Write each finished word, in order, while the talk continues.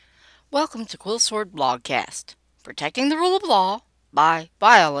Welcome to Quill Sword Blogcast, protecting the rule of law by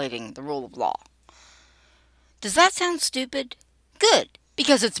violating the rule of law. Does that sound stupid? Good,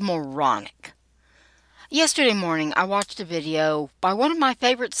 because it's moronic. Yesterday morning, I watched a video by one of my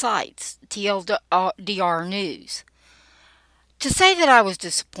favorite sites, TLDR News. To say that I was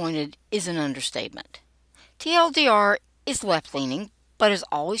disappointed is an understatement. TLDR is left-leaning, but has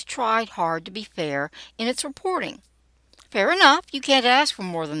always tried hard to be fair in its reporting. Fair enough, you can't ask for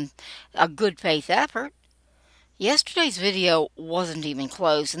more than a good faith effort. Yesterday's video wasn't even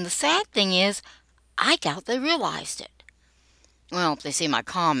close, and the sad thing is, I doubt they realized it. Well, if they see my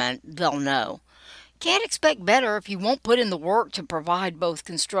comment, they'll know. Can't expect better if you won't put in the work to provide both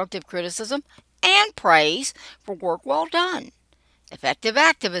constructive criticism and praise for work well done. Effective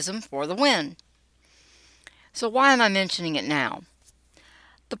activism for the win. So why am I mentioning it now?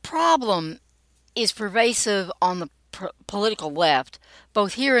 The problem is pervasive on the political left,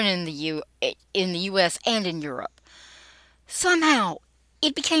 both here and in the U.S. and in Europe. Somehow,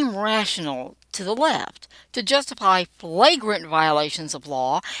 it became rational to the left to justify flagrant violations of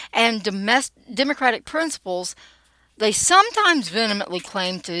law and democratic principles they sometimes vehemently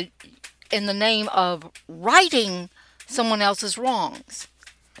claim to in the name of righting someone else's wrongs.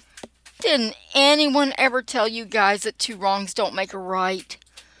 Didn't anyone ever tell you guys that two wrongs don't make a right?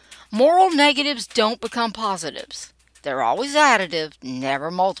 Moral negatives don't become positives. They're always additive, never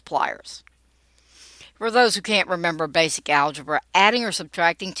multipliers. For those who can't remember basic algebra, adding or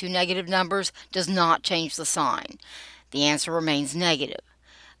subtracting two negative numbers does not change the sign. The answer remains negative.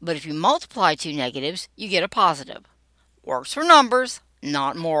 But if you multiply two negatives, you get a positive. Works for numbers,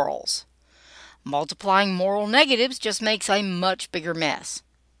 not morals. Multiplying moral negatives just makes a much bigger mess.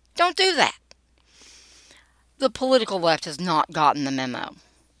 Don't do that. The political left has not gotten the memo.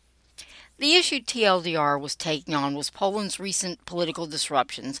 The issue TLDR was taking on was Poland's recent political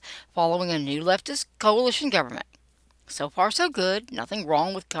disruptions following a new leftist coalition government. So far so good, nothing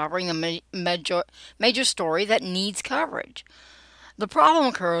wrong with covering a major story that needs coverage. The problem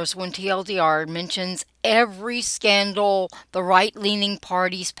occurs when TLDR mentions every scandal the right-leaning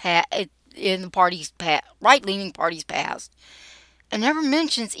parties past, and never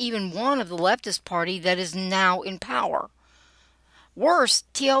mentions even one of the leftist party that is now in power. Worse,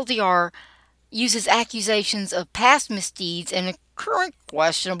 TLDR uses accusations of past misdeeds and a current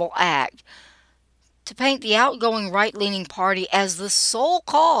questionable act to paint the outgoing right-leaning party as the sole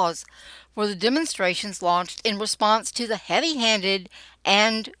cause for the demonstrations launched in response to the heavy-handed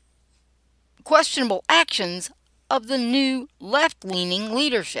and questionable actions of the new left-leaning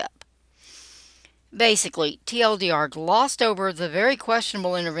leadership. Basically, TLDR glossed over the very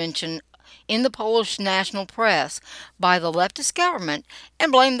questionable intervention in the Polish national press by the leftist government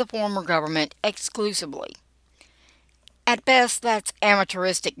and blamed the former government exclusively. At best, that's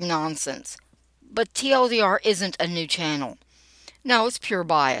amateuristic nonsense. But TLDR isn't a new channel. No, it's pure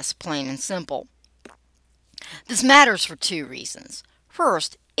bias, plain and simple. This matters for two reasons.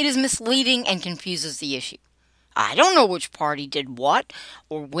 First, it is misleading and confuses the issue. I don't know which party did what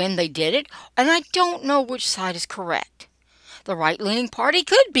or when they did it, and I don't know which side is correct. The right-leaning party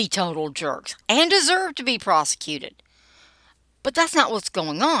could be total jerks and deserve to be prosecuted. But that's not what's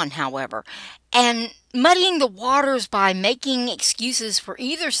going on, however. And muddying the waters by making excuses for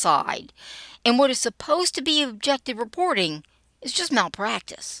either side in what is supposed to be objective reporting is just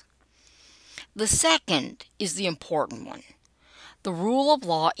malpractice. The second is the important one. The rule of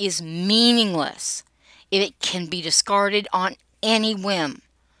law is meaningless if it can be discarded on any whim.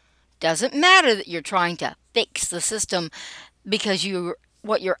 Doesn't matter that you're trying to fix the system because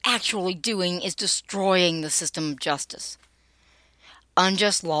what you're actually doing is destroying the system of justice.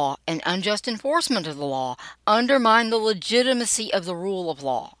 Unjust law and unjust enforcement of the law undermine the legitimacy of the rule of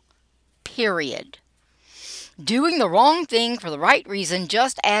law. Period. Doing the wrong thing for the right reason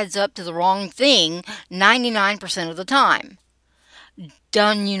just adds up to the wrong thing 99% of the time.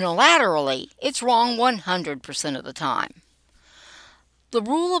 Done unilaterally, it's wrong 100% of the time. The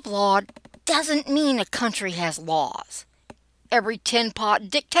rule of law doesn't mean a country has laws. Every tin-pot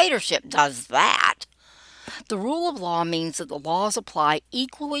dictatorship does that. The rule of law means that the laws apply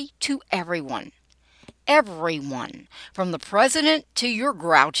equally to everyone. Everyone, from the president to your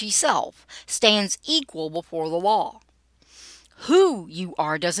grouchy self, stands equal before the law. Who you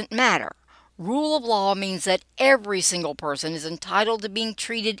are doesn't matter. Rule of law means that every single person is entitled to being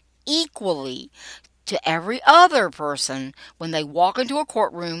treated equally to every other person when they walk into a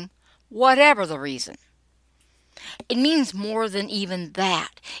courtroom, whatever the reason. It means more than even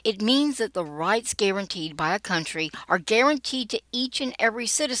that. It means that the rights guaranteed by a country are guaranteed to each and every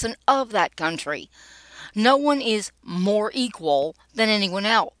citizen of that country. No one is more equal than anyone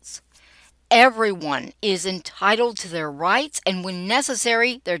else. Everyone is entitled to their rights and, when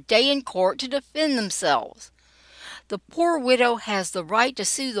necessary, their day in court to defend themselves. The poor widow has the right to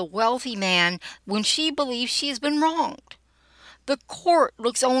sue the wealthy man when she believes she has been wronged. The court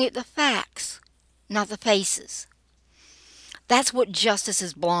looks only at the facts, not the faces. That's what justice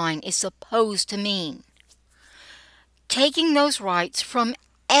is blind is supposed to mean. Taking those rights from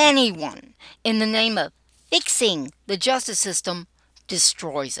anyone in the name of fixing the justice system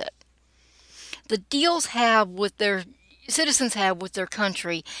destroys it. The deals citizens have with their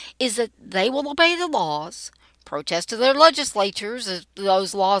country is that they will obey the laws, protest to their legislatures if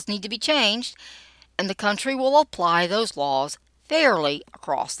those laws need to be changed, and the country will apply those laws fairly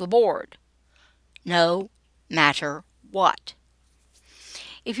across the board, no matter what.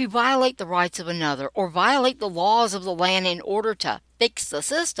 If you violate the rights of another or violate the laws of the land in order to fix the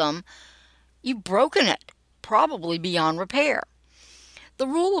system, you've broken it, probably beyond repair. The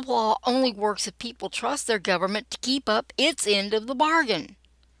rule of law only works if people trust their government to keep up its end of the bargain.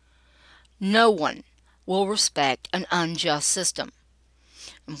 No one will respect an unjust system.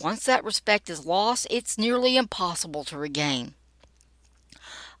 And once that respect is lost, it's nearly impossible to regain.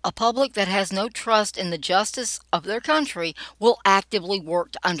 A public that has no trust in the justice of their country will actively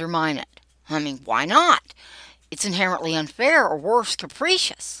work to undermine it. I mean, why not? It's inherently unfair or worse,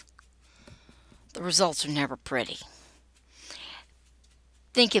 capricious. The results are never pretty.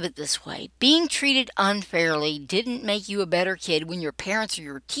 Think of it this way. Being treated unfairly didn't make you a better kid when your parents or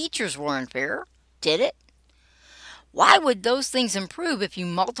your teachers were unfair, did it? Why would those things improve if you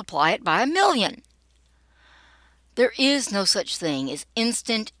multiply it by 1,000,000? There is no such thing as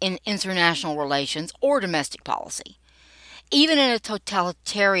instant in international relations or domestic policy. Even in a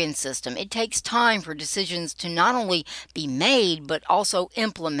totalitarian system, it takes time for decisions to not only be made, but also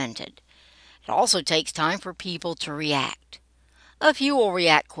implemented. It also takes time for people to react. A few will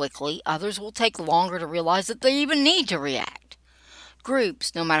react quickly, others will take longer to realize that they even need to react.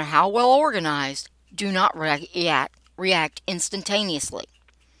 Groups, no matter how well organized, do not react instantaneously.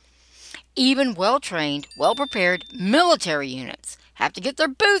 Even well-trained, well-prepared military units have to get their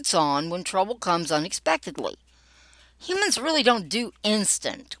boots on when trouble comes unexpectedly. Humans really don't do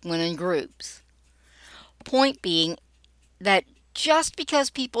instant when in groups. Point being that just because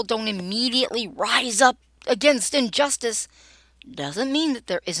people don't immediately rise up against injustice doesn't mean that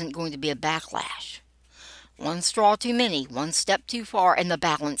there isn't going to be a backlash. One straw too many, one step too far, and the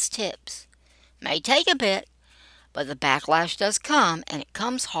balance tips. May take a bit, but the backlash does come, and it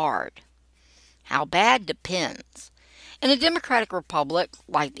comes hard. How bad depends. In a democratic republic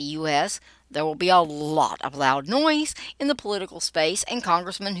like the U.S., there will be a lot of loud noise in the political space, and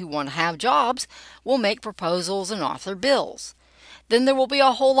congressmen who want to have jobs will make proposals and author bills. Then there will be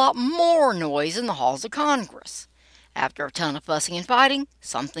a whole lot more noise in the halls of Congress. After a ton of fussing and fighting,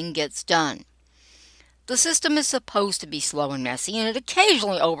 something gets done. The system is supposed to be slow and messy, and it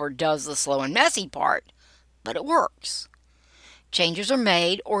occasionally overdoes the slow and messy part, but it works. Changes are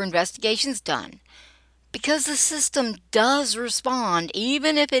made or investigations done. Because the system does respond,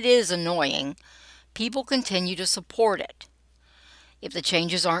 even if it is annoying, people continue to support it. If the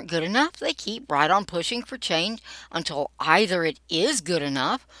changes aren't good enough, they keep right on pushing for change until either it is good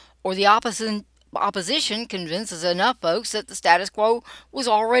enough or the opposition convinces enough folks that the status quo was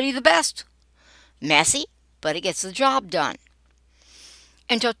already the best. Messy, but it gets the job done.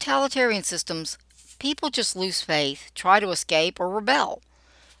 In totalitarian systems, people just lose faith, try to escape, or rebel.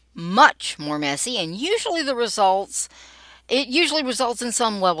 Much more messy, and it usually results in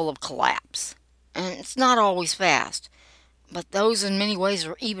some level of collapse. And it's not always fast. But those in many ways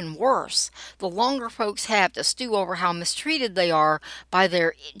are even worse. The longer folks have to stew over how mistreated they are by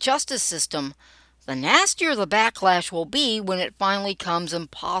their justice system, the nastier the backlash will be when it finally comes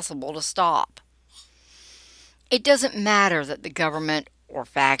impossible to stop. It doesn't matter that the government or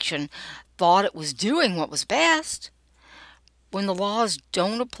faction thought it was doing what was best. When the laws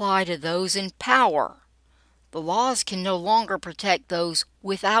don't apply to those in power, the laws can no longer protect those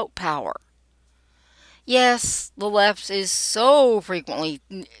without power. Yes, the left is so frequently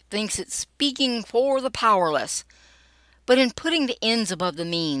thinks it's speaking for the powerless. But in putting the ends above the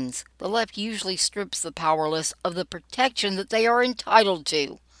means, the left usually strips the powerless of the protection that they are entitled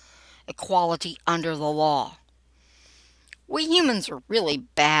to, equality under the law. We humans are really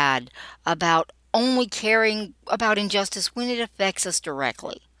bad about only caring about injustice when it affects us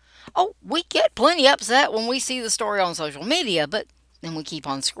directly. Oh, we get plenty upset when we see the story on social media, but then we keep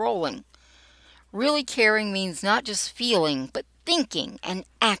on scrolling. Really caring means not just feeling, but thinking and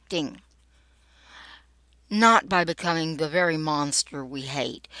acting. Not by becoming the very monster we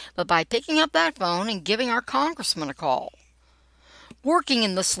hate, but by picking up that phone and giving our congressman a call. working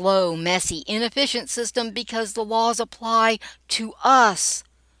in the slow, messy, inefficient system because the laws apply to us,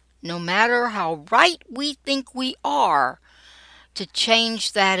 no matter how right we think we are, to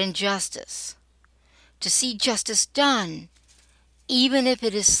change that injustice, to see justice done, even if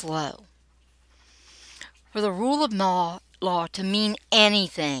it is slow. For the rule of law to mean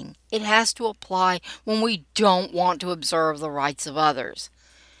anything, it has to apply when we don't want to observe the rights of others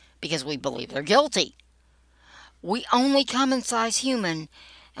because we believe they're guilty. We only common size human,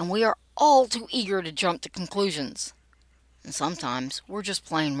 and we are all too eager to jump to conclusions. And sometimes we're just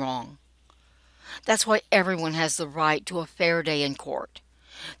plain wrong. That's why everyone has the right to a fair day in court.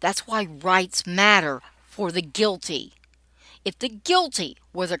 That's why rights matter for the guilty. If the guilty,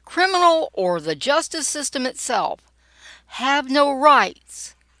 whether criminal or the justice system itself, have no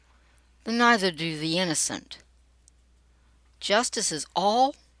rights, then neither do the innocent. Justice is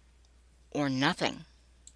all or nothing.